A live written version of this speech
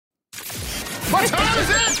What time is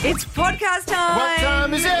it? It's podcast time. What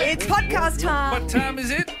time is it? It's podcast time. What time is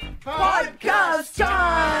it? Podcast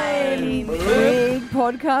time. Big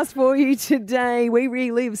podcast for you today. We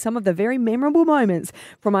relive some of the very memorable moments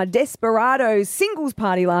from our Desperados singles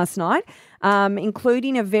party last night,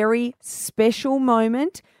 including a very special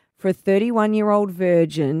moment for a 31-year-old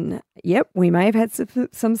virgin. Yep, we may have had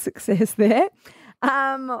some success there.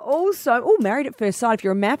 Also, Married at First Sight. If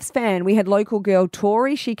you're a maths fan, we had local girl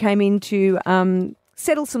Tori. She came in to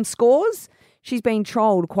settle some scores. She's been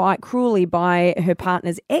trolled quite cruelly by her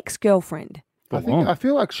partner's ex-girlfriend. I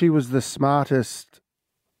feel like she was the smartest,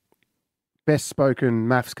 best-spoken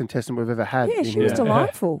maths contestant we've ever had. Yeah, she was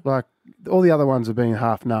delightful. Like, all the other ones have been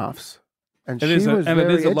half naffs. And It she is was very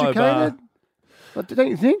it is a low bar. educated. But don't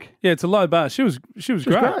you think? Yeah, it's a low bar. She was She was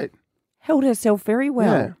great. great. Held herself very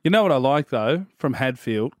well. Yeah. You know what I like, though, from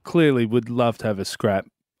Hadfield? Clearly would love to have a scrap,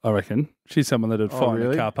 I reckon. She's someone that would find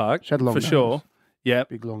really? a car park. She had long for nails. sure. Yep,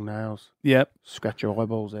 Big long nails. yep. Scratch your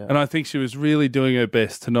eyeballs out. And I think she was really doing her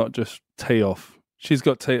best to not just tee off. She's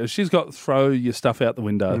got throw your stuff out the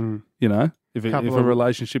window, you know, if a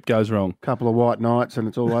relationship goes wrong. Couple of white nights and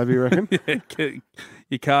it's all over, you reckon?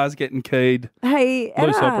 Your car's getting keyed. Hey,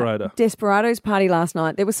 Loose at our operator. Desperados party last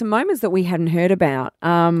night, there were some moments that we hadn't heard about.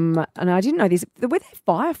 And I didn't know this. Were there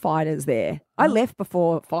firefighters there? I left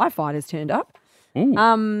before firefighters turned up. Ooh.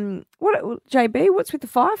 JB, what's with the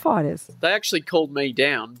firefighters? They actually called me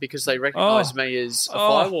down because they recognised me as a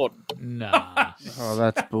fire warden. Nah. Oh,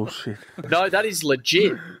 that's bullshit. No, that is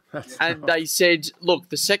legit. And they said, look,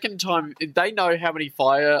 the second time, they know how many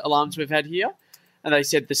fire alarms we've had here. And they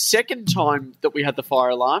said the second time that we had the fire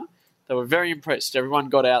alarm, they were very impressed. Everyone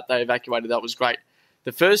got out, they evacuated. That was great.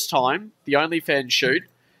 The first time, the OnlyFans shoot,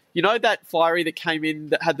 you know that fiery that came in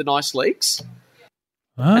that had the nice leaks?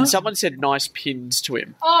 Huh? And someone said nice pins to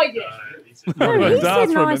him. No, he said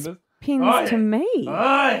nice pins to me.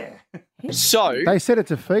 So, They said it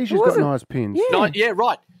to Fee. She's got wasn't- nice pins. Yeah. yeah,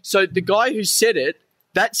 right. So the guy who said it,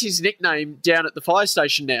 that's his nickname down at the fire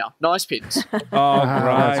station now. Nice pins. Oh,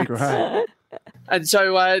 That's great. great. And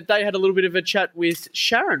so they had a little bit of a chat with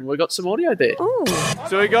Sharon. We got some audio there. Ooh.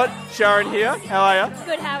 So we got Sharon here. How are you?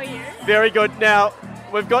 Good, how are you? Very good. Now,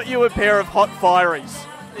 we've got you a pair of hot fireys.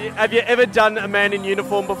 Have you ever done a man in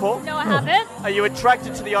uniform before? No, I haven't. Are you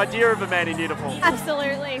attracted to the idea of a man in uniform?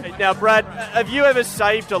 Absolutely. Now, Brad, have you ever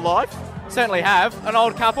saved a life? Certainly have. An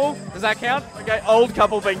old couple, does that count? Okay, old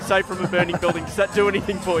couple being saved from a burning building. Does that do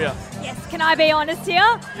anything for you? Yes, can I be honest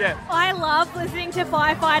here? Yeah. I love listening to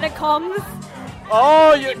firefighter comms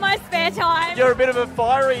Oh, in my spare time. you're a bit of a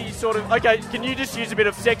fiery sort of... Okay, can you just use a bit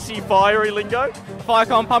of sexy fiery lingo?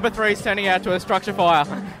 Firecom Pumper 3 is turning out to a structure fire.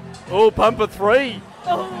 Oh, Pumper 3.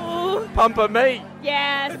 Ooh, Pumper me.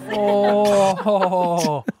 yes.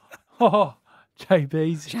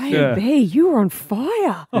 JB's. JB, you were on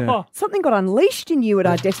fire. Something got unleashed in you at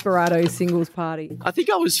our Desperados singles party. I think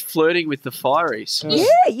I was flirting with the fireys.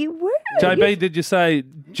 Yeah, you were. JB, did you say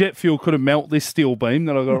jet fuel could have melted this steel beam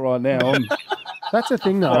that I got right now? That's the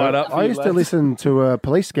thing, though. Fired up for I you, used to lads. listen to a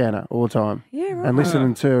police scanner all the time. Yeah, right. And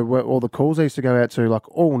listening to where all the calls I used to go out to, like,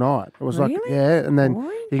 all night. It was like, Really? yeah, and then Boring.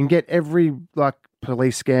 you can get every, like,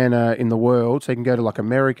 police scanner in the world. So you can go to, like,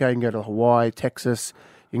 America, you can go to Hawaii, Texas,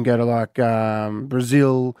 you can go to, like,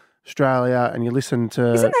 Brazil, Australia, and you listen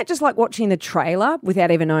to... Isn't that just like watching the trailer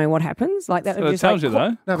without even knowing what happens? Like that So would it just tells like you, though.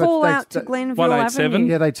 No, but call they- out to they- Glenville 187?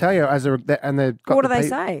 Avenue. Yeah, they tell you as and they've got What do the they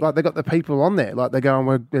say? Like they got the people on there. Like they're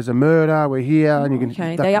going, there's a murder, we're here, and you can.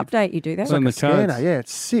 Okay, that- they update you, do they? It's Send like a the codes. scanner. Yeah,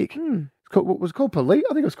 it's sick. It's called, what was it called? Police?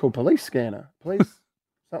 I think it was called Police Scanner. Police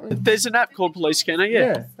something. There's an app called Police Scanner,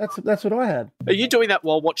 Yeah, that's what I had. Are you doing that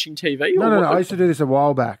while watching TV? No, or no, no. what? I used to do this a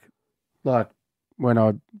while back, like when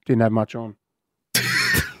I didn't have much on.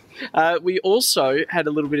 We also had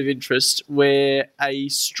a little bit of interest where a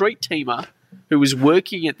street teamer who was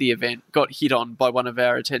working at the event got hit on by one of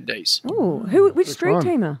our attendees. Oh, which street one?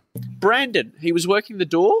 teamer? Brandon, he was working the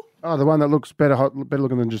door. Oh, the one that looks better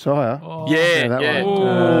looking than Josiah. Yeah, that yeah. one.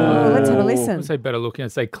 Oh, let's have a listen. I'd say better looking,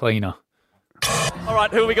 I'd say cleaner. All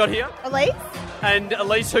right, who have we got here? Elise? And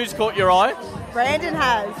Elise, who's caught your eye? Brandon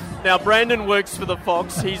has. Now, Brandon works for the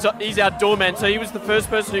Fox. He's our doorman, so he was the first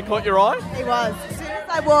person who caught your eye. He was. As soon as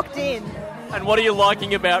I walked in. And what are you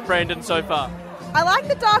liking about Brandon so far? I like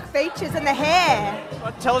the dark features and the hair.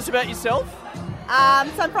 Tell us about yourself. So I'm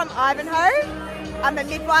from Ivanhoe. I'm a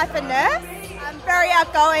midwife and nurse. I'm very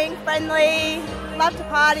outgoing, friendly, love to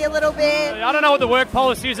party a little bit. I don't know what the work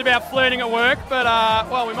policy is about flirting at work, but,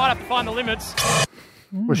 well, we might have to find the limits.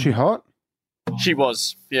 Was she hot? She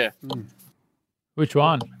was, yeah. Which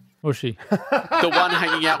one was she? The one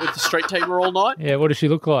hanging out with the street teamer all night. Yeah, what does she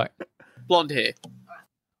look like? Blonde hair.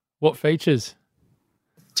 What features?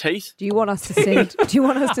 teeth. Do you want us to send? Do you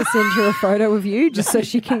want us to send her a photo of you just so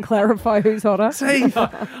she can clarify who's hotter? Teeth. I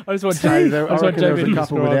just want I Jamie. reckon there was a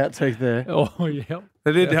couple without teeth there. Oh, yeah.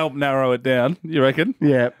 They did help narrow it down, you reckon?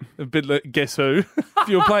 Yeah. A bit like Guess Who. If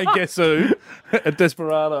you were playing Guess Who at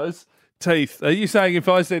Desperados, teeth. Are you saying if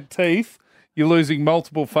I said teeth, you're losing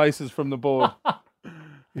multiple faces from the board?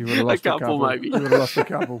 You would have lost A couple, maybe. You would have lost a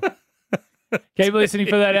couple. Keep listening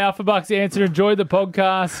for that Alpha Bucks answer. Enjoy the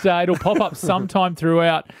podcast. It'll pop up sometime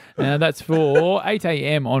throughout. That's for 8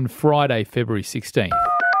 a.m. on Friday, February 16th.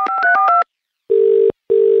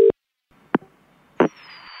 Live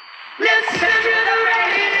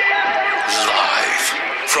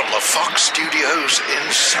from the Fox Studios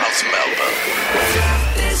in South Melbourne.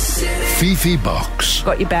 Fifi Box.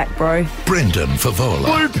 Got your back, bro. Brendan Favola.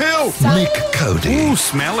 Blue pill. Mick Cody. Ooh,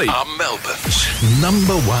 smelly. Are Melbourne's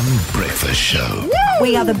 #1 breakfast show.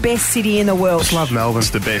 We are the best city in the world. Just love Melbourne.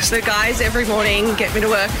 It's the best. The guys every morning get me to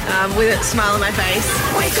work with a smile on my face.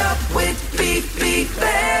 Wake up with Fifi,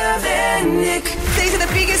 Bev and Nick. These are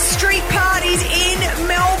the biggest street parties in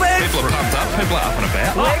Melbourne. People are pumped up. People are up and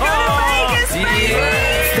about. We're going to Vegas, baby.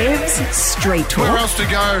 Fev's Street Talk. Where else to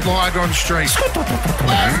go? Lygon Street.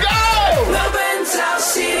 Let's go! Melbourne's our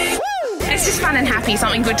city. It's just fun and happy,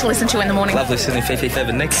 something good to listen to in the morning. Love listening to Fifi, Fev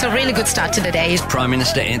and Nick. It's a really good start to the day. Prime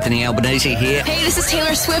Minister Anthony Albanese here. Hey, this is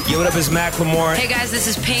Taylor Swift. Yo, what up, it's Macklemore. Hey guys, this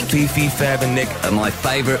is Pink. Fifi, Fev and Nick are my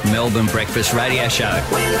favourite Melbourne breakfast radio show.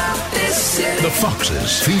 We love this city. The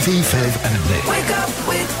Foxes. Fifi, Fev and Nick. Wake up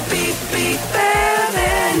with Fifi, Bev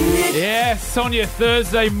and Nick. Yes, on your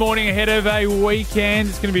Thursday morning ahead of a weekend.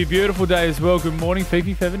 It's going to be a beautiful day as well. Good morning,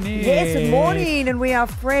 Fifi, Fev and Nick. Yes, good morning, and we are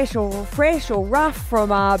fresh or rough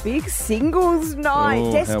from our big singles night.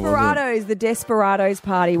 Oh, Desperados, the Desperados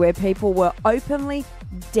party where people were openly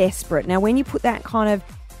desperate. Now, when you put that kind of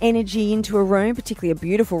energy into a room, particularly a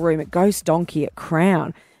beautiful room at Ghost Donkey at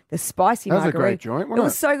Crown, the spicy That was a margarita. great joint, It wasn't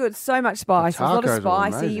was it? so good, so much spice. There's a lot of tacos were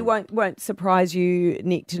spicy. You amazing. won't surprise you,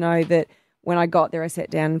 Nick, to know that when I got there, I sat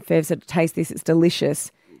down and Fev said, taste this, it's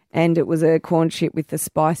delicious. And it was a corn chip with the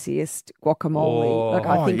spiciest guacamole.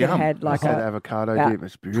 I think yum. it had like That a avocado about dip.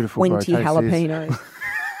 It's beautiful. 20 bro. Taste this. jalapenos.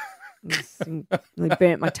 Really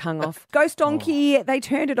burnt my tongue off. Ghost Donkey, they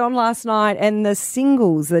turned it on last night, and the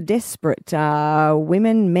singles, the desperate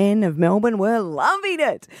women, men of Melbourne were loving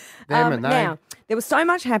it. Them and they. Now, there was so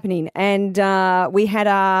much happening, and we had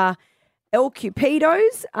our El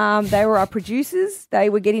Cupidos. They were our producers. They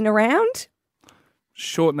were getting around.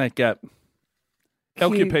 Shorten that gap. El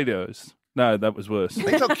Cupidos. No, that was worse. I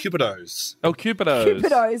think El Cupidos. El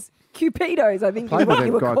Cupidos. Cupidos, I think Played is with what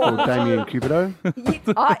you a were guy called. called Damien Cupido.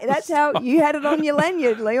 That's how you had it on your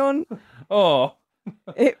lanyard, Leon. Oh.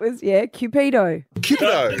 It was, Cupido.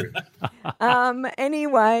 Cupido.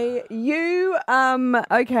 Anyway, you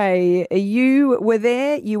you were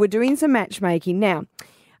there, you were doing some matchmaking. Now,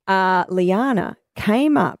 Liana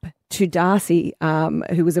came up to Darcy,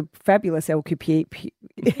 who was a fabulous El Cupido.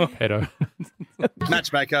 Pedo.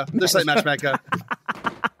 Matchmaker. Just say matchmaker.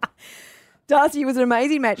 Darcy was an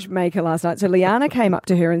amazing matchmaker last night. So Liana came up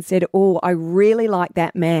to her and said, "Oh, I really like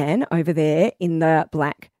that man over there in the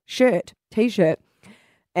black t-shirt.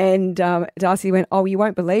 And Darcy went, "Oh, you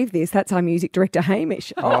won't believe this. That's our music director,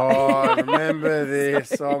 Hamish." Oh, I remember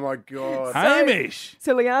this. Oh, my God. Hamish.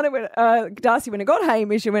 So Liana went, Darcy went and got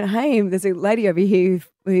Hamish and went, "Hey, there's a lady over here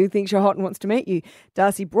who thinks you're hot and wants to meet you."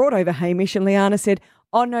 Darcy brought over Hamish and Liana said,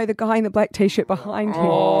 "Oh, no, the guy in the black t-shirt behind him."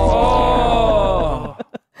 Oh.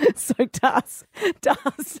 So Das,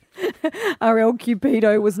 our El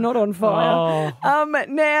Cupido was not on fire.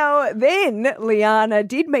 Now, then Liana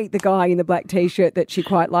did meet the guy in the black t-shirt that she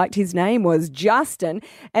quite liked. His name was Justin.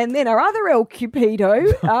 And then our other El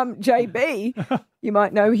Cupido, JB, you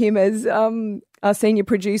might know him as our senior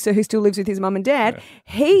producer who still lives with his mum and dad.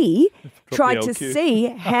 He tried to see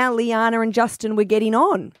how Liana and Justin were getting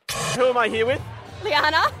on. Who am I here with?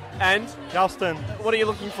 Liana. And Justin. What are you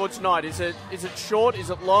looking for tonight? Is it short?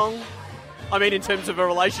 Is it long? I mean, in terms of a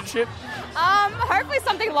relationship? Hopefully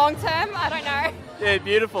something long term. I don't know. Yeah,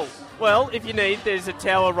 beautiful. Well, if you need, there's a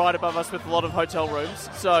tower right above us with a lot of hotel rooms.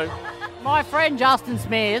 So, my friend Justin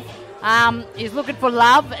Smith is looking for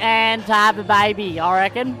love and to have a baby, I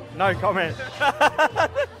reckon. No comment.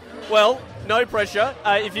 Well, no pressure.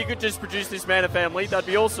 If you could just produce this man a family, that'd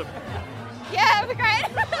be awesome. Yeah, it'd be great.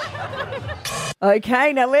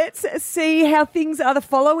 Okay, now let's see how things are the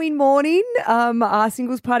following morning. Our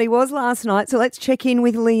singles party was last night, so let's check in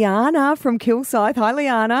with Liana from Kilsyth. Hi,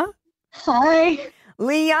 Liana. Hi.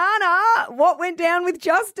 Liana, what went down with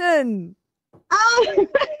Justin?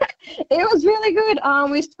 It was really good.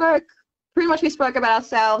 We spoke about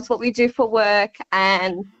ourselves, what we do for work,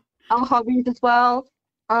 and our hobbies as well.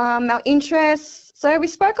 our interests. So we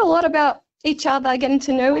spoke a lot about each other, getting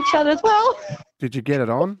to know each other as well. Did you get it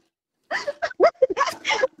on?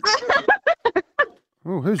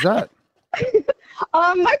 Oh, who's that?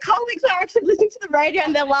 My colleagues are actually listening to the radio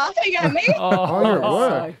and they're laughing at me. Oh, you're at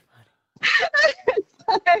work.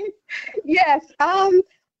 Yes,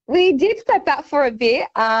 we did step out for a bit,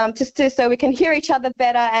 so we can hear each other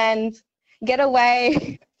better and get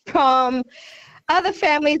away from other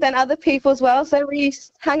families and other people as well. So we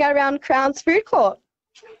hung out around Crown's food court.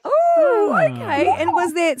 Oh, okay. And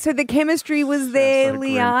was there, so the chemistry was there,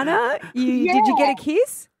 Liana? Did you get a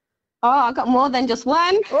kiss? Oh, I got more than just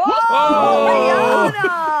one.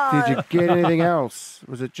 Liana! Did you get anything else?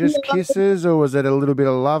 Was it just kisses or was it a little bit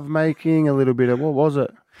of love making, a little bit of, what was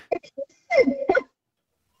it?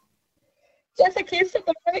 Just a kiss at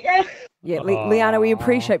the moment, yeah. Yeah, Liana, we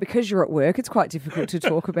appreciate, because you're at work, it's quite difficult to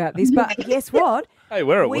talk about this. But guess what? Hey,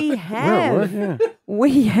 we're at We work. have,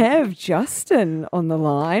 we have Justin on the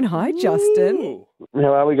line. Hi, Justin.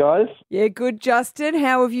 How are we, guys? Yeah, good, Justin.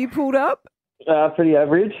 How have you pulled up? Pretty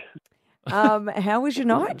average. How was your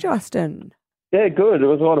night, Justin? Yeah, good. It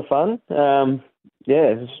was a lot of fun.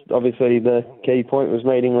 It was obviously the key point was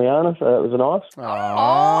meeting Liana, so that was nice.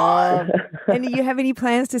 And do you have any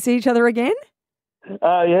plans to see each other again?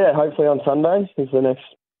 Yeah, hopefully on Sunday is the next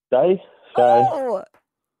day. So,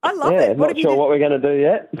 I love it. Not sure what we're going to do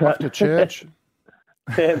yet. After church?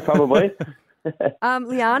 Yeah, probably.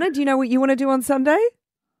 Liana, do you know what you want to do on Sunday?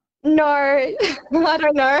 No, I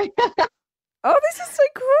don't know. Oh, this is so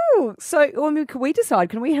cool. So, can we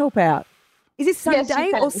decide? Can we help out? Is it Yes, you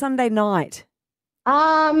Sunday can. or Sunday night?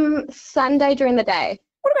 Sunday during the day.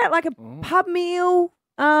 What about like a pub meal?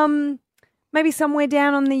 Maybe somewhere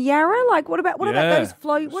down on the Yarra? Like, what about those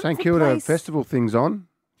float? St Kilda festival things on.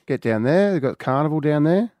 Get down there. They've got carnival down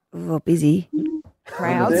there. Oh, busy.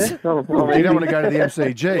 Crowds. You don't want to go to the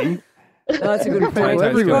MCG. Oh, that's a good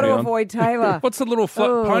point. We've got to avoid Taylor. What's the little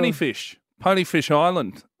ponyfish? Ponyfish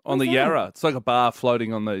Island on the Yarra. It's like a bar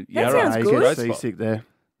floating on the Yarra. sounds You good. get seasick there.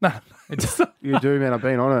 No. You do, man. I've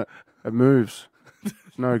been on it. It moves.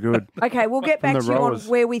 It's no good. Okay, we'll get From back the to you on rowers.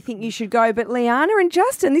 where we think you should go. But Liana and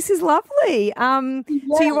Justin, this is lovely.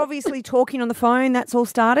 So you're obviously talking on the phone. That's all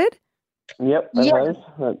started? Yep, that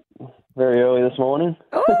was very early this morning.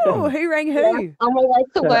 Oh, who rang who? On my way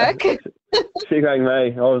to work. She rang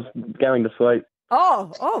me. I was going to sleep.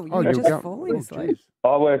 Oh, you you're just go- falling asleep.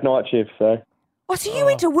 I work night shift, so. Oh, so you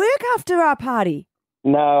went to work after our party?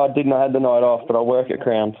 No, I didn't. I had the night off, but I work at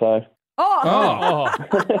Crown, so.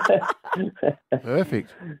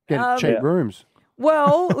 Perfect. Get cheap rooms.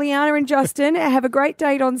 Well, Liana and Justin, have a great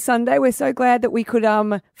date on Sunday. We're so glad that we could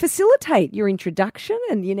facilitate your introduction,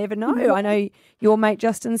 and you never know. I know your mate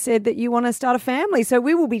Justin said that you want to start a family, so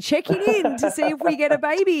we will be checking in to see if we get a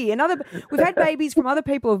baby. We've had babies from other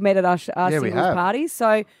people who've met at our singles parties.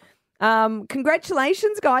 So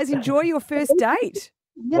congratulations, guys. Enjoy your first date.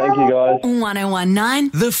 Thank you, guys.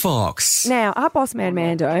 1019 The Fox. Now, our boss man,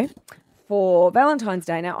 Mando, for Valentine's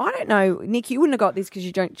Day. Now, I don't know, Nick, you wouldn't have got this because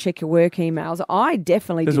you don't check your work emails. I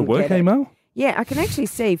definitely There's a didn't work get it. email? Yeah, I can actually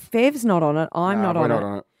see Fev's not on it. I'm not we're on not it.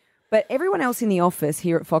 on it. But everyone else in the office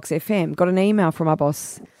here at Fox FM got an email from our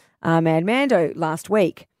boss, Mad Mando, last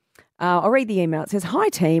week. I'll read the email. It says, "Hi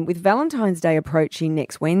team, with Valentine's Day approaching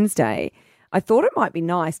next Wednesday, I thought it might be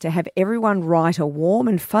nice to have everyone write a warm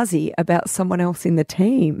and fuzzy about someone else in the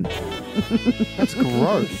team. That's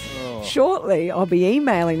gross. Shortly, I'll be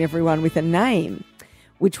emailing everyone with a name,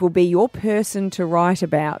 which will be your person to write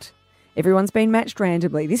about. Everyone's been matched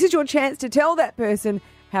randomly. This is your chance to tell that person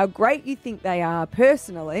how great you think they are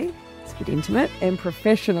personally," it's a bit intimate, "and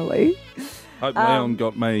professionally. Hope Leon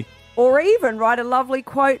got me. Or even write a lovely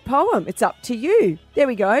quote poem. It's up to you." There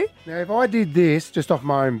we go. Now, if I did this just off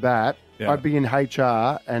my own bat, I'd be in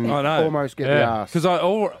HR and I know. almost get the arse. Because I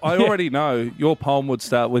already know your poem would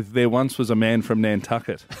start with, "There once was a man from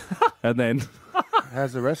Nantucket." And then...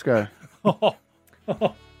 How's the rest go? Now,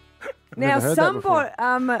 heard that before.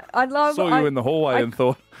 somebody, I'd love... Saw you in the hallway and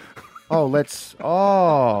thought...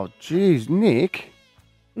 Geez, Nick.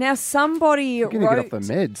 Now, somebody You're going to wrote... get off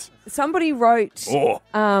the meds. Somebody wrote...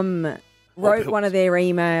 wrote one of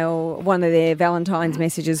their Valentine's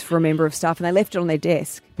messages for a member of staff, and they left it on their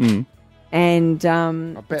desk. Mm. And I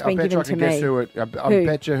it's bet been you given I to can me. guess who it. I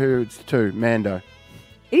bet you who it's to. Mando.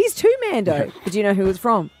 It is to Mando. But do you know who it's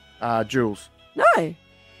from? Jules.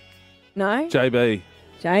 No. JB.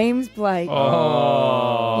 James Blake.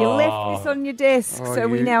 Oh. You left this on your desk, so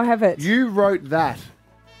we now have it. You wrote that.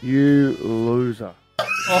 You loser.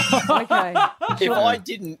 Okay. If I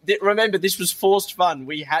didn't, remember, this was forced fun.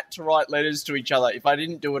 We had to write letters to each other. If I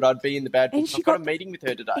didn't do it, I'd be in the bad And books. she I've got a got- meeting with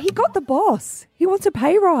her today. He got the boss. He wants a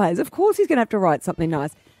pay rise. Of course he's going to have to write something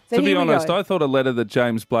nice. So To be here we honest, go. I thought a letter that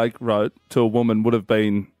James Blake wrote to a woman would have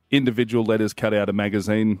been individual letters cut out of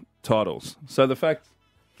magazine titles. So the fact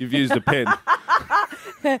you've used a pen.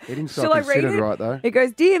 He didn't Shall I read considered it? right, though. It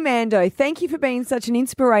goes, Dear Mando, thank you for being such an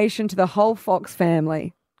inspiration to the whole Fox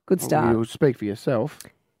family. Good start. You'll speak for yourself.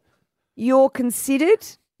 You're considered.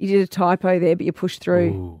 You did a typo there, but you pushed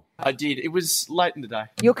through. I did. It was late in the day.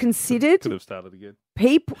 You're considered Could have started again.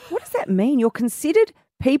 people. What does that mean? You're considered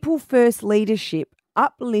people first leadership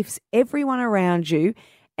uplifts everyone around you,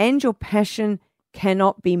 and your passion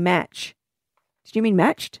cannot be matched. Did you mean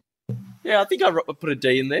matched? Yeah, I think I put a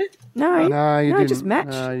D in there. No, No, you didn't. just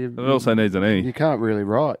matched. No, It also needs an E. you can't really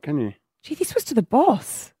write, can you? Gee, this was to the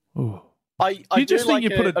boss. I You do just think like you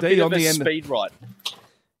put a D bit on of the a end. speed right.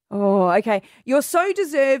 Oh, okay. You're so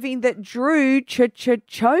deserving that Drew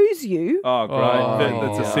chose you. Oh, great. Oh.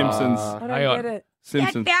 That's a Simpsons. I don't Hang on. get it.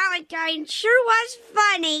 Simpsons. Valentine sure was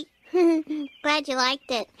funny. Glad you liked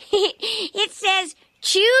it. It says,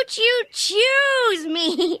 choo choo choose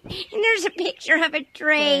me. And there's a picture of a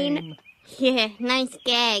train. Yeah, nice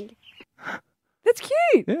gag. That's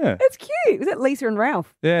cute. Yeah. That's cute. Was that Lisa and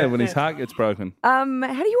Ralph? Yeah, when his heart gets broken. How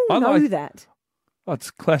do you all I know like- that? Oh, it's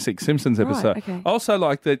a classic Simpsons Right, episode. okay. I also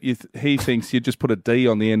like that he thinks you just put a D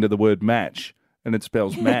on the end of the word match and it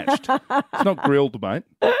spells matched. It's not grilled, mate.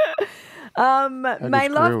 May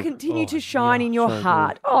it's love grilled. continue to shine in your so good.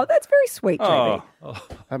 heart. Oh, that's very sweet, JB. Oh.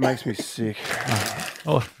 That makes me sick.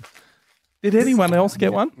 Oh, Did anyone else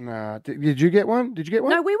get one? Nah, did you get one? Did you get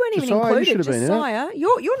one? No, we weren't even Josiah, you included. should have been in it. Josiah,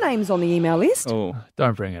 your name's on the email list. Oh.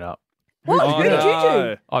 don't bring it up. What? Oh, What did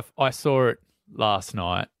you do? I saw it last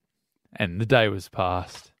night, and the day was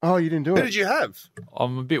past. Oh, you didn't do Who it. did you have?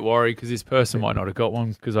 I'm a bit worried because this person might not have got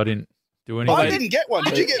one because I didn't do anything. I didn't get one.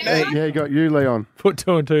 Did you get me? Yeah, he got you, Leon. Put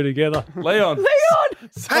two and two together. Leon.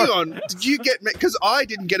 Hang on. Did you get me? Because I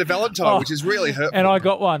didn't get a Valentine, Oh. which is really hurtful. And I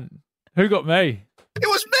got one. Who got me? It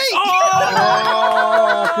was me.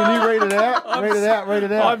 Oh, can you read it out? Read it out. Read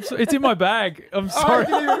it out. It's in my bag. I'm sorry. I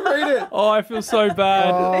didn't even read it. Oh, I feel so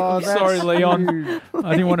bad. Oh, I'm sorry, that's Leon. huge.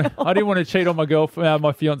 I didn't want to cheat on my girlfriend,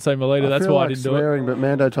 my fiance Melita. That's feel why like I didn't do it. swearing, but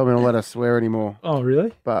Mando told me not to let us swear anymore. Oh,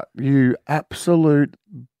 really? But you absolute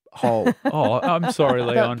hole. Oh, I'm sorry, That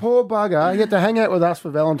Leon. poor bugger. He had to hang out with us for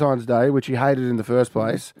Valentine's Day, which he hated in the first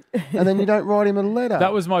place, and then you don't write him a letter.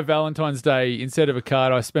 That was my Valentine's Day. Instead of a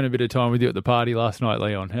card, I spent a bit of time with you at the party last night,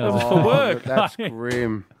 Leon. How's that? For work. That's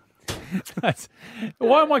grim.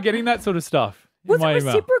 Why am I getting that sort of stuff? in Was it my email?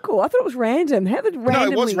 reciprocal? I thought it was random. How did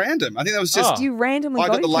randomly? No, it was random. I think that was just. You randomly I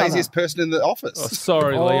got the each other? laziest person in the office. Oh,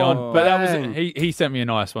 sorry, Leon. But that dang. was he sent me a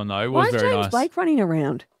nice one though. It Why was is very James nice. Blake running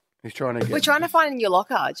around? He's trying to get. We're trying to find it in your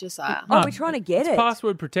locker, Josiah. Oh, we're trying to get It's it.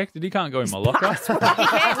 password protected. He can't go in my locker. He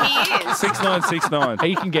is. 6969.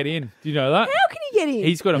 He can get in. Do you know that? How can he get in?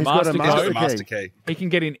 He's got a He's got a master master code. Master key. He can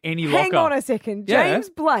get in any Hang locker. on a second. Yeah. James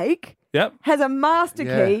Blake Yep. has a master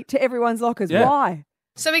Yeah. key to everyone's lockers. Yeah. Why?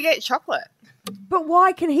 So we get chocolate. But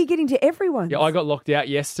why can he get into everyone's? Yeah, I got locked out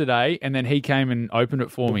yesterday, and then he came and opened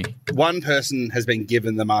it for me. One person has been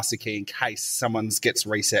given the master key in case someone's gets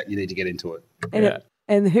reset. You need to get into it. And, Yeah.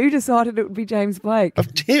 and who decided it would be James Blake?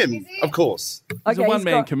 Him, of course. It's a he's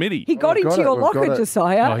one-man got- committee. He got We've got into it, your we've got locker, it.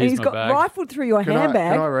 Josiah, Oh, and here's he's my got bag. rifled through your Can I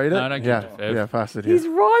handbag. read it? No, don't give yeah, it to Fev. yeah, pass it here. He's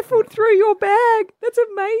rifled through your bag. That's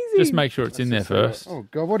amazing. Just make sure it's in there first. Oh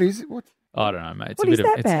God, what is it? What? I don't know, mate. It's What a is bit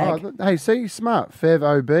that of. bag? Oh, hey, see, he's smart. Fev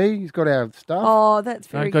OB. He's got our stuff. Oh, that's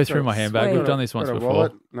very Don't go through my handbag. sweet. We've done this once got a before.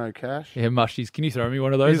 wallet, no cash. Yeah, mushies. Can you throw me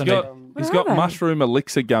one of those? He's got, What are got they? mushroom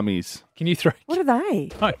elixir gummies. Can you throw? What are they?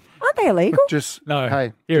 No, Aren't they illegal? Just no.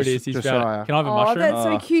 Hey, Here it just is. He's Josiah. found it. Can I have a Oh, mushroom? that's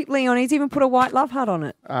so cute, Leon. He's even put a white love heart on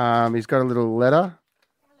it. He's got a little letter.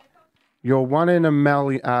 You're one in a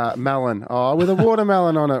melon. Oh, with a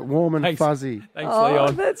watermelon on it, warm and Thanks. fuzzy. Thanks, Oh,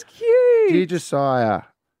 Leon. that's cute. Dear Josiah,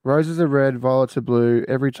 roses are red, violets are blue.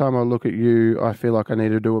 Every time I look at you, I feel like I need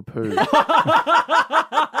to do a poo.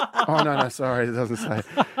 Oh, no, sorry, it doesn't say.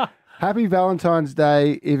 Happy Valentine's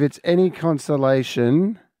Day. If it's any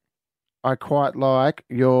consolation, I quite like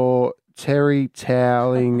your terry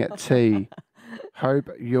toweling tea. Hope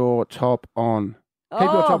you're top on. Keep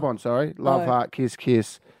your top on, sorry. Love, Oh. heart, kiss,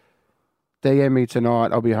 kiss. DM me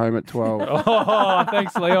tonight. I'll be home at 12 Oh,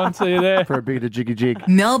 thanks, Leon. See you there. for a bit of jiggy jig.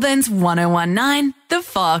 Melbourne's 1019, The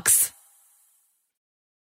Fox.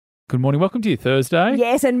 Good morning. Welcome to your Thursday.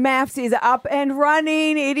 Yes, and Maths is up and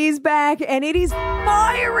running. It is back and it is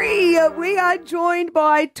fiery. We are joined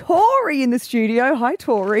by Tori in the studio. Hi,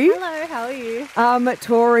 Tori. Hello, how are you?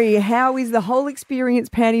 Tori, how is the whole experience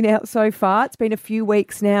panning out so far? It's been a few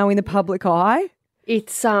weeks now in the public eye.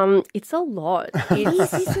 It's a lot.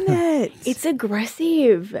 It's, isn't it? It's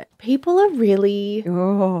aggressive. People are really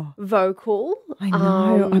vocal. I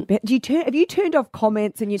know. I bet. Have you turned off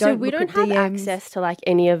comments and you don't? So we look don't at have DMs? access to like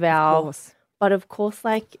any of our. But of course,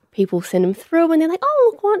 like people send them through and they're like,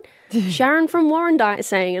 "Oh, look what Sharon from Warrandyte is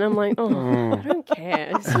saying," and I'm like, "Oh, I don't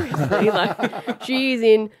care." Seriously, like she's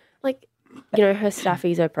in like. You know, her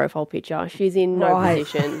staffy's her profile picture. She's in no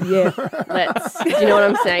position. Yeah. Do you know what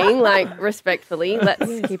I'm saying? Like, respectfully,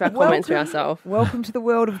 let's keep our comments to ourselves. Welcome to the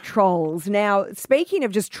world of trolls. Now, speaking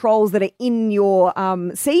of just trolls that are in your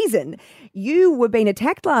season, you were being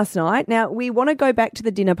attacked last night. Now, we want to go back to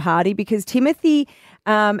the dinner party because Timothy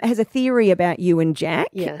has a theory about you and Jack.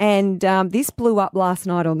 Yes. And this blew up last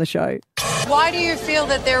night on the show. Why do you feel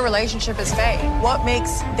that their relationship is fake? What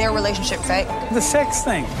makes their relationship fake? The sex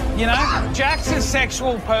thing, you know? Jack's a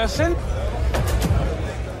sexual person.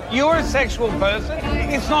 You're a sexual person.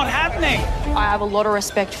 It's not happening. I have a lot of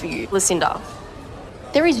respect for you, Lucinda.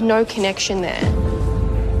 There is no connection there.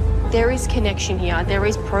 There is connection here. There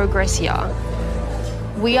is progress here.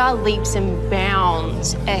 We are leaps and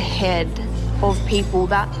bounds ahead of people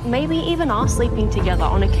that maybe even are sleeping together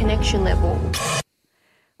on a connection level.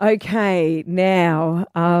 Okay, now,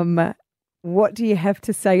 what do you have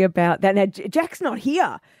to say about that? Now, Jack's not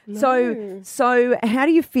here. No. So how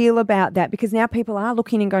do you feel about that? Because now people are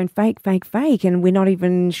looking and going fake, fake, fake, and we're not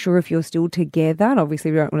even sure if you're still together. And obviously,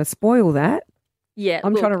 we don't want to spoil that. Yeah.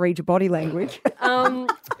 I'm trying to read your body language.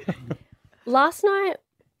 Last night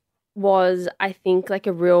was, I think, like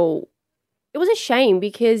it was a shame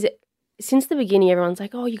because since the beginning, everyone's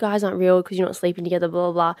like, oh, you guys aren't real because you're not sleeping together,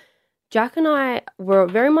 blah, blah, blah. Jack and I were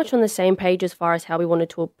very much on the same page as far as how we wanted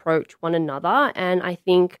to approach one another. And I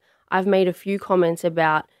think I've made a few comments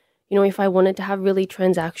about, you know, if I wanted to have really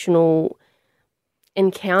transactional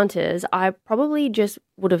encounters, I probably just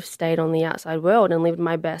would have stayed on the outside world and lived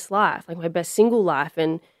my best life, like my best single life.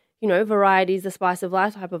 And, you know, variety is the spice of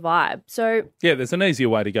life type of vibe. So Yeah, there's an easier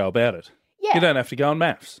way to go about it. Yeah. You don't have to go on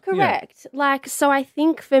maths. Correct. Like, so I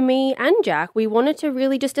think for me and Jack, we wanted to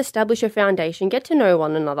really just establish a foundation, get to know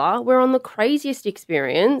one another. We're on the craziest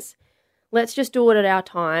experience. Let's just do it at our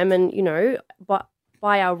time and, you know, but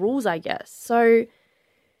by our rules, I guess. So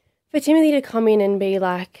for Timothy to come in and be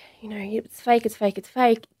like, you know, it's fake, it's fake, it's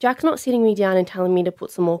fake. Jack's not sitting me down and telling me to put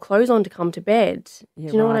some more clothes on to come to bed. Yeah,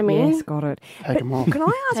 do you know what I mean? Yes, got it. Take them off. Can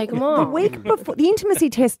I ask, Take 'em the off. week before, the intimacy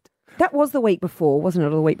test, that was the week before, wasn't it,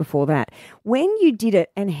 or the week before that? When you did it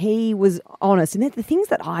and he was honest, and the things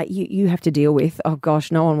that you have to deal with, oh gosh,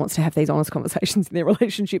 no one wants to have these honest conversations in their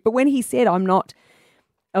relationship. But when he said, I'm not,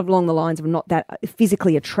 along the lines of I'm not that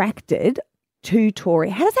physically attracted to Tori,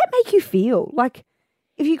 how does that make you feel? Like,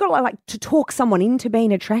 if you got like to talk someone into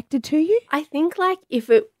being attracted to you? I think like if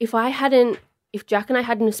Jack and I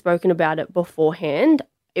hadn't spoken about it beforehand,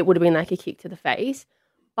 it would have been like a kick to the face.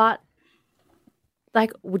 But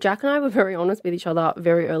like Jack and I were very honest with each other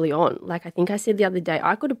very early on. Like I think I said the other day,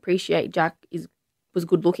 I could appreciate Jack was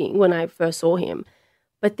good looking when I first saw him,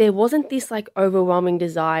 but there wasn't this like overwhelming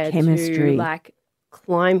desire Chemistry. to like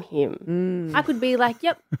climb him. I could be like,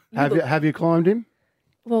 yep. Have you climbed him?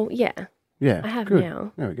 Well, yeah. Yeah, I have good.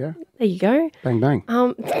 now. There we go. There you go. Bang, bang.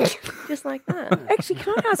 Just like that. Actually,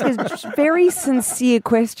 can I ask a very sincere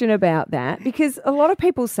question about that? Because a lot of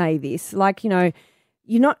people say this, like, you know,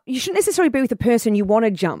 you shouldn't necessarily be with a person you want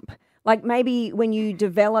to jump. Like maybe when you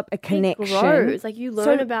develop a connection. It grows. Like you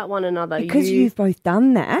learn about one another. Because you've both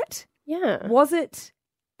done that. Yeah. Was it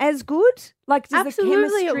as good? Like does Absolutely the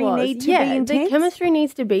chemistry it was. need to be intense? The chemistry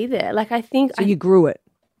needs to be there. Like I think So you grew it.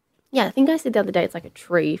 Yeah, I think I said the other day it's like a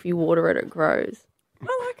tree. If you water it, it grows.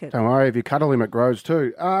 I like it. Don't worry, if you cuddle him, it grows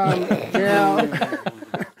too. Now,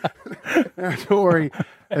 Tori,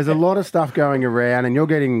 there's a lot of stuff going around, and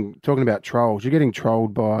talking about trolls. You're getting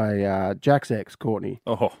trolled by Jack's ex, Courtney.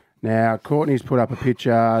 Oh. Now, Courtney's put up a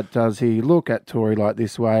picture. Does he look at Tori like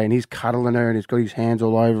this way? And he's cuddling her, and he's got his hands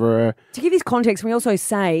all over her. To give this context, we also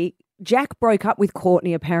say Jack broke up with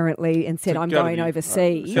Courtney apparently and said, I'm going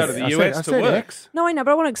overseas. Go to the US to work. Ex. No, I know, but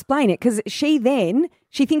I want to explain it because she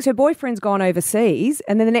thinks her boyfriend's gone overseas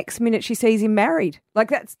and then the next minute she sees him married. Like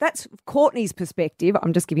that's Courtney's perspective.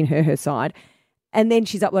 I'm just giving her side. And then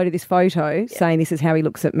she's uploaded this photo saying this is how he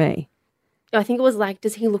looks at me. I think it was like,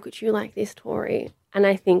 does he look at you like this, Tori? And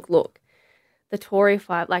I think, look, the Tori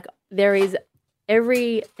fight, like there is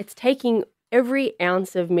it's taking every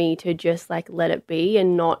ounce of me to just like let it be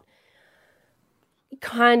and not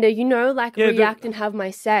kind of, like Yeah, react and have my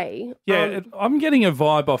say. Yeah, I'm getting a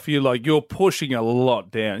vibe off you like you're pushing a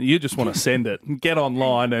lot down. You just want to send it and get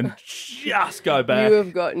online and just go back. You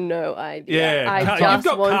have got no idea. Yeah, I you've just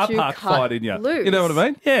got want car to park cut fight in you. loose. You know what I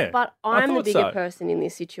mean? Yeah. But I I'm the thought bigger so. person in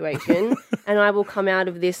this situation, and I will come out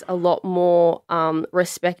of this a lot more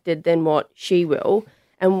respected than what she will.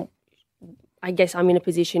 And I guess I'm in a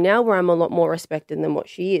position now where I'm a lot more respected than what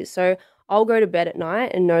she is. So I'll go to bed at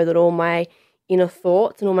night and know that all my inner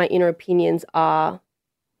thoughts and all my inner opinions are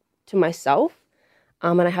to myself,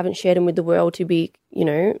 and I haven't shared them with the world to be,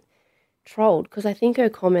 trolled, because I think her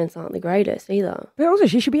comments aren't the greatest either. But also,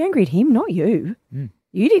 she should be angry at him, not you.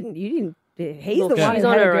 You didn't. He's Look, the one she's who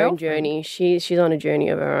on had a her own girlfriend. journey. She's on a journey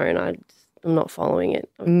of her own. I'm not following it.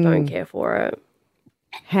 I don't care for it.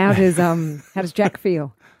 How does Jack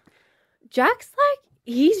feel? Jack's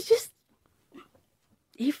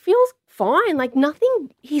he feels fine.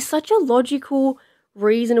 Nothing. He's such a logical,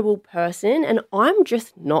 reasonable person, and I'm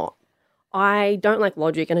just not. I don't like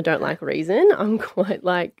logic and I don't like reason. I'm quite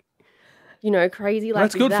crazy like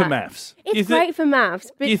That's good that. for maths. It's great for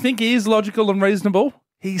maths, but Do you think he is logical and reasonable?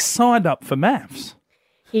 He's signed up for maths.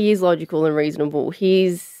 he is logical and reasonable.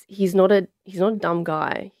 He's not a dumb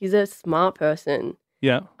guy. He's a smart person.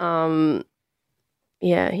 Yeah.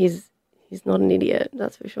 Yeah, he's not an idiot,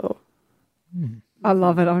 that's for sure. I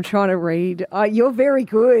love it. I'm trying to read. You're very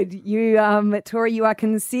good. You, Tori, you are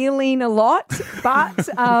concealing a lot, but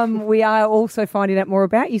we are also finding out more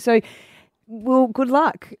about you. So, well, good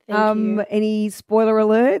luck. Thank you. Any spoiler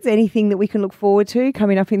alerts? Anything that we can look forward to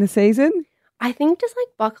coming up in the season? I think just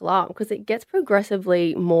buckle up, because it gets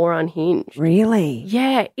progressively more unhinged. Really?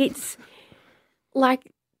 Yeah, it's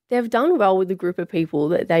they've done well with the group of people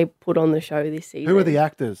that they put on the show this season. Who are the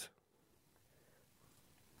actors?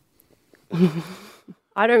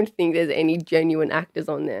 I don't think there's any genuine actors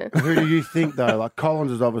on there. Who do you think, though?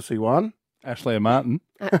 Collins is obviously one. Ashley and Martin.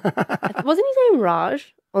 Wasn't his name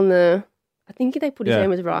Raj on the... I think they put his Yeah.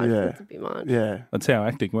 name as Raj. Yeah. That's a bit much. Yeah. That's how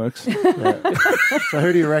acting works. So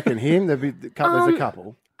who do you reckon? Him? There's a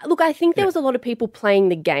couple. Look, I think there was a lot of people playing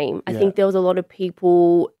the game. I Yeah. think there was a lot of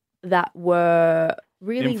people that were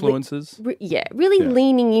really... Influencers? really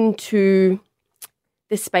leaning into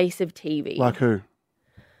the space of TV. Like who?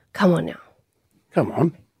 Come on now. Come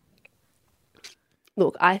on.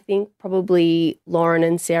 Look, I think probably Lauren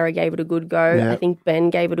and Sarah gave it a good go. Yeah. I think Ben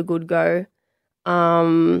gave it a good go.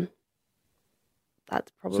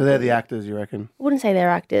 That's probably... So they're the actors, you reckon? I wouldn't say they're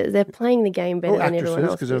actors. They're playing the game better Or than everyone actresses,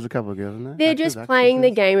 else. because there was a couple of girls in there. They're Actors, just playing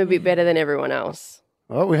the game a bit better than everyone else.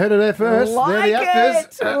 Oh, we heard it there first. They're the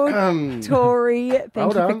actors. Well, Tori, thank Well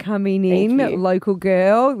you for done. coming in. Thank you. Local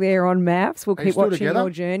girl, they're on maths. We'll Are you keep still watching together? your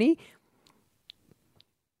journey.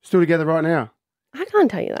 Still together right now. I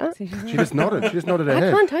can't tell you that. She just nodded. She just nodded her I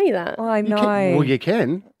head. can't tell you that. I You know. can, well, you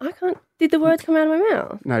can. I can't. Did the words come out of my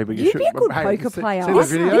mouth? No, but you You'd should. be a good Hey, poker player. See the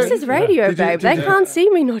video? This is radio, Did you- babe. did They you- can't see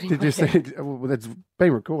me nodding. Did my you head. see? Well, that's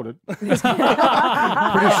being recorded. Pretty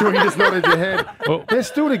sure you just nodded your head. They're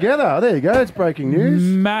still together. There you go. It's breaking news.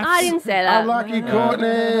 Maths. I didn't say that. Unlucky Courtney.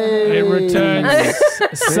 It returns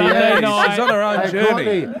Sunday Yes. night. She's on her own Hey,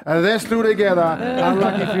 journey. Courtney, they're still together.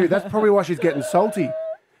 Unlucky for you. That's probably why she's getting salty.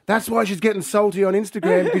 That's why she's getting salty on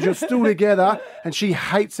Instagram, because you're still together, and she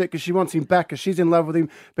hates it because she wants him back because she's in love with him,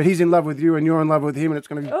 but he's in love with you and you're in love with him, and it's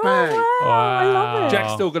going to be bang. I love it.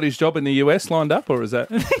 Jack's still got his job in the US lined up, or is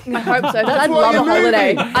that? I hope so. 'Cause I'd why love a you're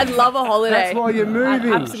holiday. moving. I'd love a holiday. That's why you're moving. I'd She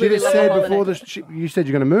absolutely just love said a holiday. before this, you said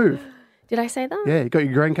you're going to move. Did I say that? Yeah, you got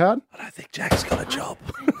your green card? I don't think Jack's got a job.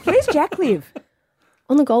 Where's Jack live?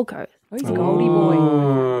 On the Gold Coast. Oh, he's a Goldie boy.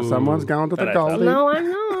 Oh, someone's going to the Don't Goldie. No, I'm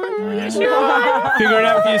not. Figure it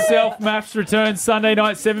out for yourself. Maths returns Sunday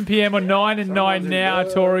night, 7 p.m. on 9 and 9 now.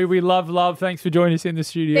 Tori, we love. Thanks for joining us in the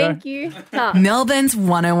studio. Thank you. Melbourne's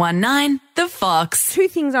 1019, The Fox. Two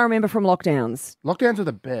things I remember from lockdowns: Lockdowns are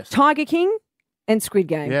the best. Tiger King and Squid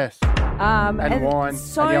Game. Yes. And wine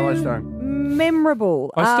so and Yellowstone.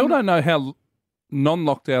 memorable. I still don't know how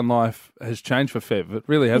non-lockdown life has changed for Fev. It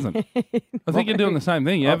really hasn't. I think you're doing the same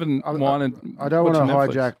thing. You're having wine and I don't want to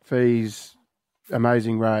watching Netflix. hijack Fee's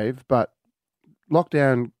amazing rave, but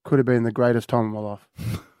lockdown could have been the greatest time of my life.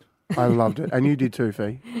 I loved it. And you did too,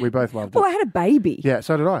 Fee. We both loved it. Well, I had a baby. Yeah,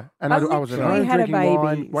 so did I. And I I was at literally home had a drinking baby,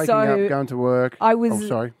 wine, waking so up, going to work. I was-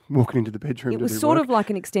 walking into the bedroom It to was do sort work. of like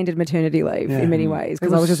an extended maternity leave Yeah. in many ways,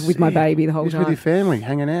 because It I was just with my sick. baby the whole Just time. with your family,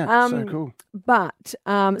 hanging out. So cool. But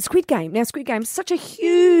Squid Game. Now, Squid Game's such a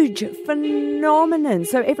huge phenomenon.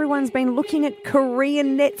 So everyone's been looking at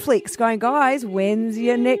Korean Netflix going, guys, when's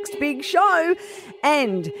your next big show?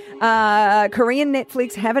 And Korean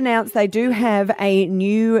Netflix have announced they do have a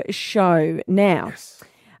new show. Now,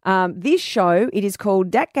 This show, it is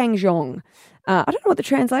called Dak Gang Zhong. I don't know what the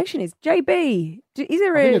translation is. JB, is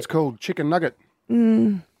there I think it's called chicken nugget.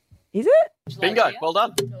 Is it? Bingo. Well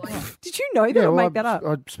done. Did you know that or make that up?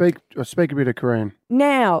 I speak a bit of Korean.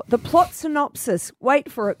 Now, the plot synopsis. Wait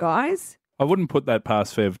for it, guys. I wouldn't put that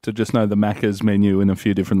past Fev to just know the Macca's menu in a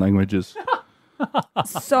few different languages.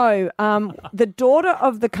 So, the daughter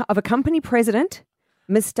of a company president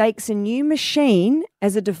mistakes a new machine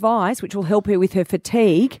as a device which will help her with her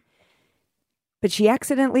fatigue, but she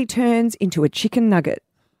accidentally turns into a chicken nugget.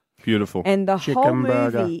 Beautiful. And the whole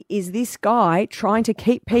movie is this guy trying to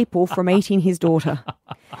keep people from eating his daughter.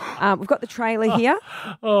 We've got the trailer here.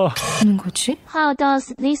 How does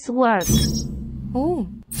this work? Oh.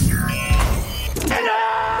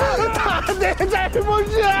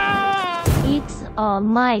 It's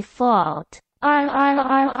my fault. It's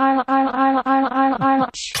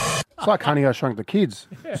like Honey, I Shrunk the Kids,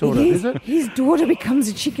 sort of, is it? His daughter becomes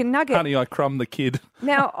a chicken nugget. Honey, I Crumb the Kid.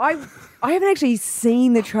 Now, I haven't actually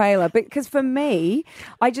seen the trailer, because for me,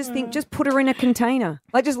 I just think just put her in a container.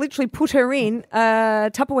 Like, just literally put her in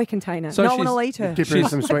a Tupperware container. So no one will eat her. Dip her in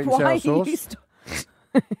some sweet and sour sauce.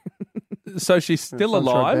 So she's still Sancho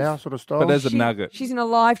alive, Bao sort of style. but as a nugget. She's an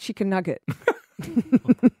alive chicken nugget.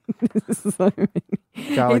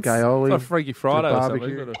 Garlic aioli. It's like Freaky Friday or something.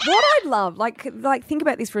 barbecue. Isn't it? What I'd love, like think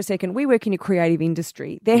about this for a second. We work in a creative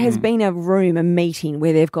industry. There has been a meeting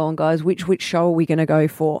where they've gone, guys, which show are we going to go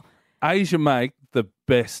for? Asia make the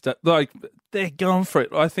best. Like, they're going for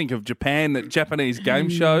it. I think of Japan, the Japanese game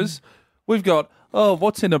shows. We've got,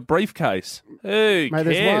 what's in a briefcase? Who Mate,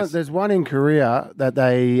 cares? there's one in Korea that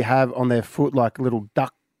they have on their foot like little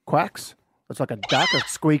duck quacks. It's like a duck, a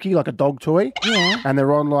squeaky, like a dog toy. Yeah. And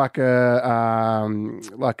they're on like a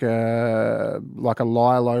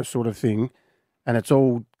Lilo sort of thing, and it's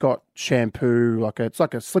all got shampoo. It's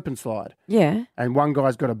like a slip and slide. Yeah. And one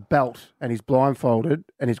guy's got a belt and he's blindfolded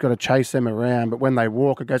and he's got to chase them around. But when they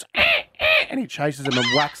walk, it goes and he chases them and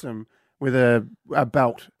whacks them with a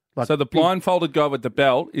belt. Like So the blindfolded guy with the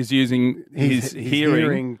belt is using his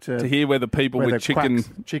hearing to hear whether people where with the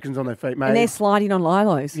chickens on their feet, mate. And they're sliding on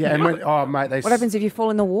lilos. Yeah, and mate, What happens if you fall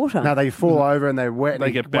in the water? No, they fall over and they're wet. They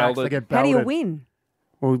and get wax, belted. They get How do you belted. win?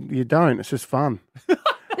 Well, you don't. It's just fun.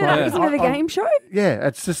 Isn't it a game show? Yeah,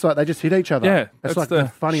 it's just like they just hit each other. Yeah, it's that's like the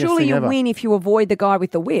funniest Surely thing you ever. win if you avoid the guy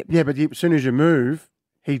with the whip. Yeah, but as soon as you move,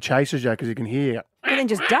 he chases you because he can hear. And then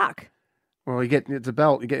just duck. Well, it's a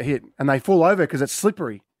belt. You get hit, and they fall over because it's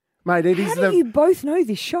slippery, mate. It is How do you both know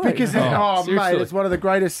this show? because mate, seriously. it's one of the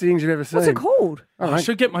greatest things you've ever seen. What's it called? I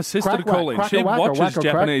should get my sister to call in. Crack She a whack, a watches whack, a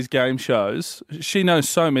crack. Japanese game shows. She knows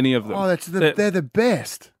so many of them. Oh, they're the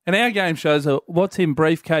best. And our game shows are, what's in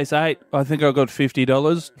briefcase 8? I think I got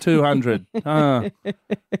 $50, 200.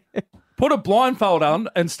 Put a blindfold on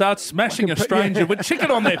and start smashing a stranger with chicken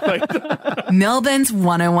on their feet. Melbourne's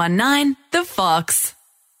 1019, The Fox.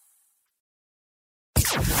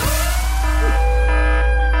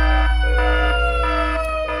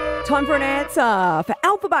 Time for an answer. For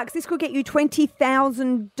Alpha Bucks, this could get you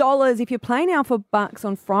 $20,000 if you're playing Alpha Bucks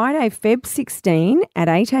on Friday, Feb 16 at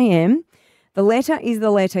 8 a.m. The letter is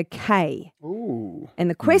the letter K. Ooh. And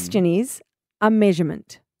the question is a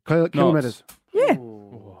measurement. Kilometres. Yeah.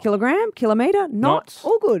 Kilogram, kilometre, knots.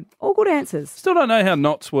 All good. All good answers. Still don't know how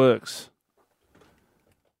knots works.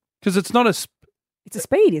 Because it's not a... It's a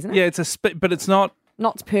speed, isn't it? Yeah, it's a speed, but it's not...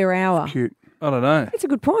 Knots per hour. Cute. I don't know. It's a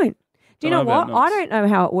good point. Do you know Don't know what? about I don't know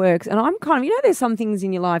how it works. And I'm kind of, there's some things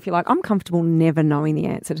in your life you're like, I'm comfortable never knowing the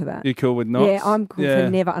answer to that. You cool with knots? Yeah, I'm cool to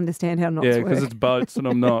never understand how knots work. Yeah, because it's boats and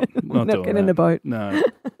I'm not. Not doing getting in that. a boat. No.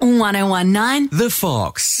 1019, The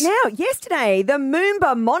Fox. Now, yesterday, the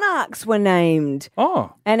Moomba Monarchs were named.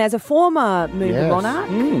 Oh. And as a former Moomba Yes. monarch,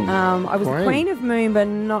 I was the Queen. Queen of Moomba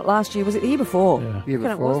not last year. Was it the year before? Year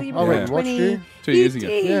Was before. it the year I went and before? watched you. 2 years ago.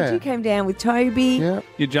 Did. Yeah. You came down with Toby. Yeah.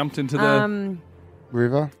 You jumped into the...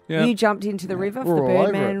 River. Yeah. You jumped into the river for We're the all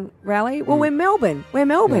over Birdman rally. Well, we're Melbourne. We're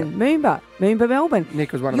Melbourne. Moomba, Melbourne.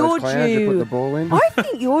 Nick was one of You're those clowns you due- put the ball in. I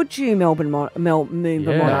think you're due Melbourne Moomba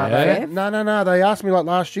Yeah. Monarch. Yeah. Bev. No. They asked me like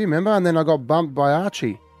last year, remember? And then I got bumped by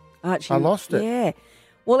Archie. Archie. I lost it. Yeah.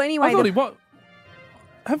 Well, anyway. I thought what?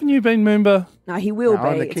 Haven't you been Moomba? No, he will No,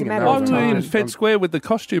 I'm be. the It's a king of matter I of was Melbourne. in time. Fed Square with the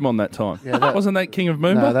costume on that time. Yeah, that- Wasn't that King of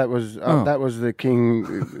Moomba? No, that was the king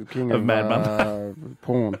Of of Mad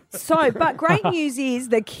porn. So, but great news is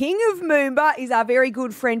the King of Moomba is our very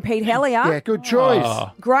good friend Pete Hellier. Yeah, good choice.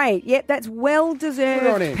 Oh. Great. Yep, that's well Good on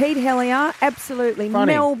deserved. him. Pete Hellier, absolutely.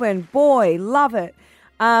 Funny. Melbourne, boy, love it.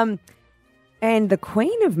 And the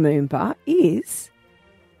Queen of Moomba is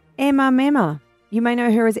Emma Memma. You may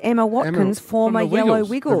know her as Emma Watkins, former from the Yellow Wiggles,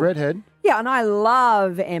 Wiggle. The redhead. Yeah, and I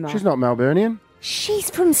love Emma. She's not Melburnian. She's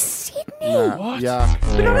from Sydney. Yeah.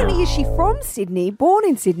 But not only is she from Sydney, born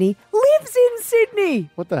in Sydney, lives in Sydney.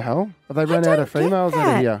 What the hell? Have they run out of females that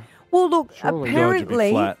are here? Well, look, Surely.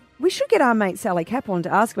 apparently, flat. we should get our mate Sally Cap on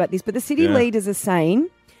to ask about this, but the city Yeah. leaders are saying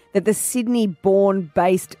that the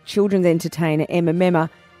Sydney-born-based children's entertainer, Emma Memma,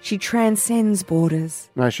 she transcends borders.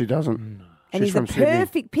 No, she doesn't. And She's he's a from Sydney.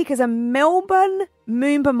 perfect pick as a Melbourne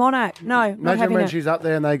Moomba monarch. No, not Imagine having when it. she's up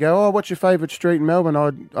there and they go, "Oh, what's your favourite street in Melbourne?"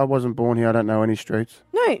 I wasn't born here. I don't know any streets.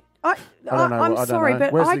 No, I don't know. I'm I don't sorry, know.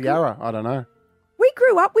 but Where's I the grew- Yarra? I don't know. We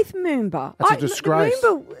grew up with Moomba. That's a disgrace. The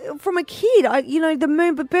Moomba, from a kid, the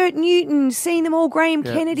Moomba, Bert Newton, seeing them all, Graham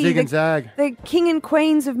Yeah, Kennedy, Zig and Zag. the king and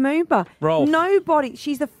queens of Moomba. Rolf. Nobody.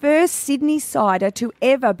 She's the first Sydney-sider to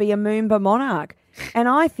ever be a Moomba monarch. And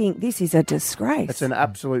I think this is a disgrace. It's an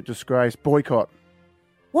absolute disgrace. Boycott.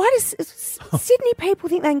 Why does Sydney people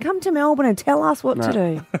think they can come to Melbourne and tell us what to No.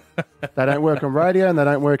 do? They don't work on radio and they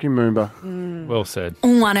don't work in Moomba. Well said.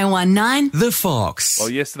 1019 The Fox. Well,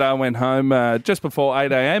 yesterday I went home just before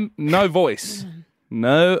 8 a.m. No voice.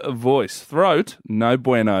 No voice. Throat, no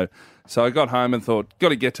bueno. So I got home and thought, got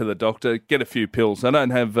to get to the doctor, get a few pills. I don't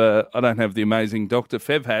have the amazing doctor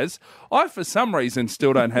Fev has. I, for some reason,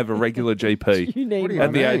 still don't have a regular GP You need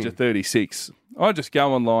at the age of 36. I just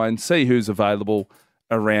go online, see who's available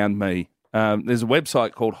around me. There's a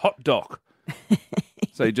website called Hot Doc.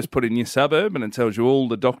 So you just put in your suburb and it tells you all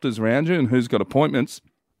the doctors around you and who's got appointments.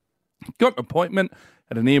 Got an appointment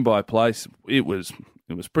at a nearby place. It was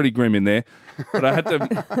pretty grim in there, but I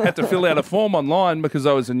had to fill out a form online because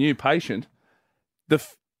I was a new patient. The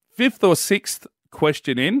fifth or sixth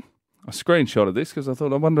question in, I screenshotted this because I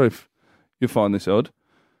thought, I wonder if you find this odd.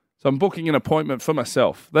 So I'm booking an appointment for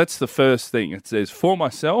myself. That's the first thing. It says for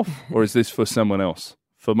myself, or is this for someone else?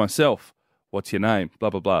 For myself. What's your name? Blah,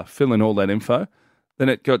 blah, blah. Fill in all that info. Then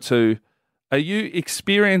it got to, are you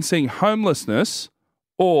experiencing homelessness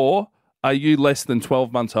or are you less than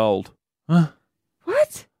 12 months old?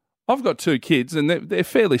 What? I've got two kids and they're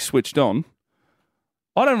fairly switched on.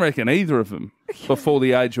 I don't reckon either of them before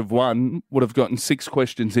the age of 1 would have gotten 6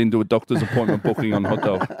 questions into a doctor's appointment booking on Hot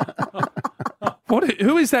Dog.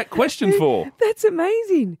 Who is that question for? That's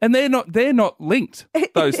amazing. And they're not linked,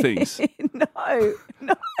 those things. No.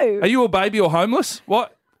 Are you a baby or homeless?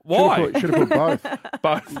 What? Why? Should have put both.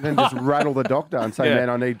 Both. Then just rattle the doctor and say, Yeah. "Man,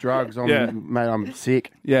 I need drugs. Mate, I'm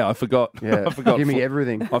sick." Yeah, I forgot. Yeah, I forgot. Give me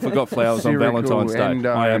everything. I forgot flowers on Cereal Valentine's Day. and,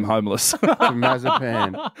 I am homeless.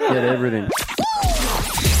 Marzipan. Get everything.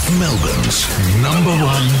 Melbourne's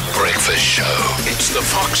 #1 breakfast show. It's the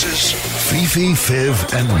Foxes, Fifi,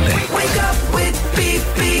 Fev, and Nick. Wake up with Beep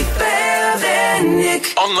Beep Bev and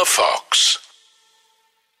Nick. On the Fox.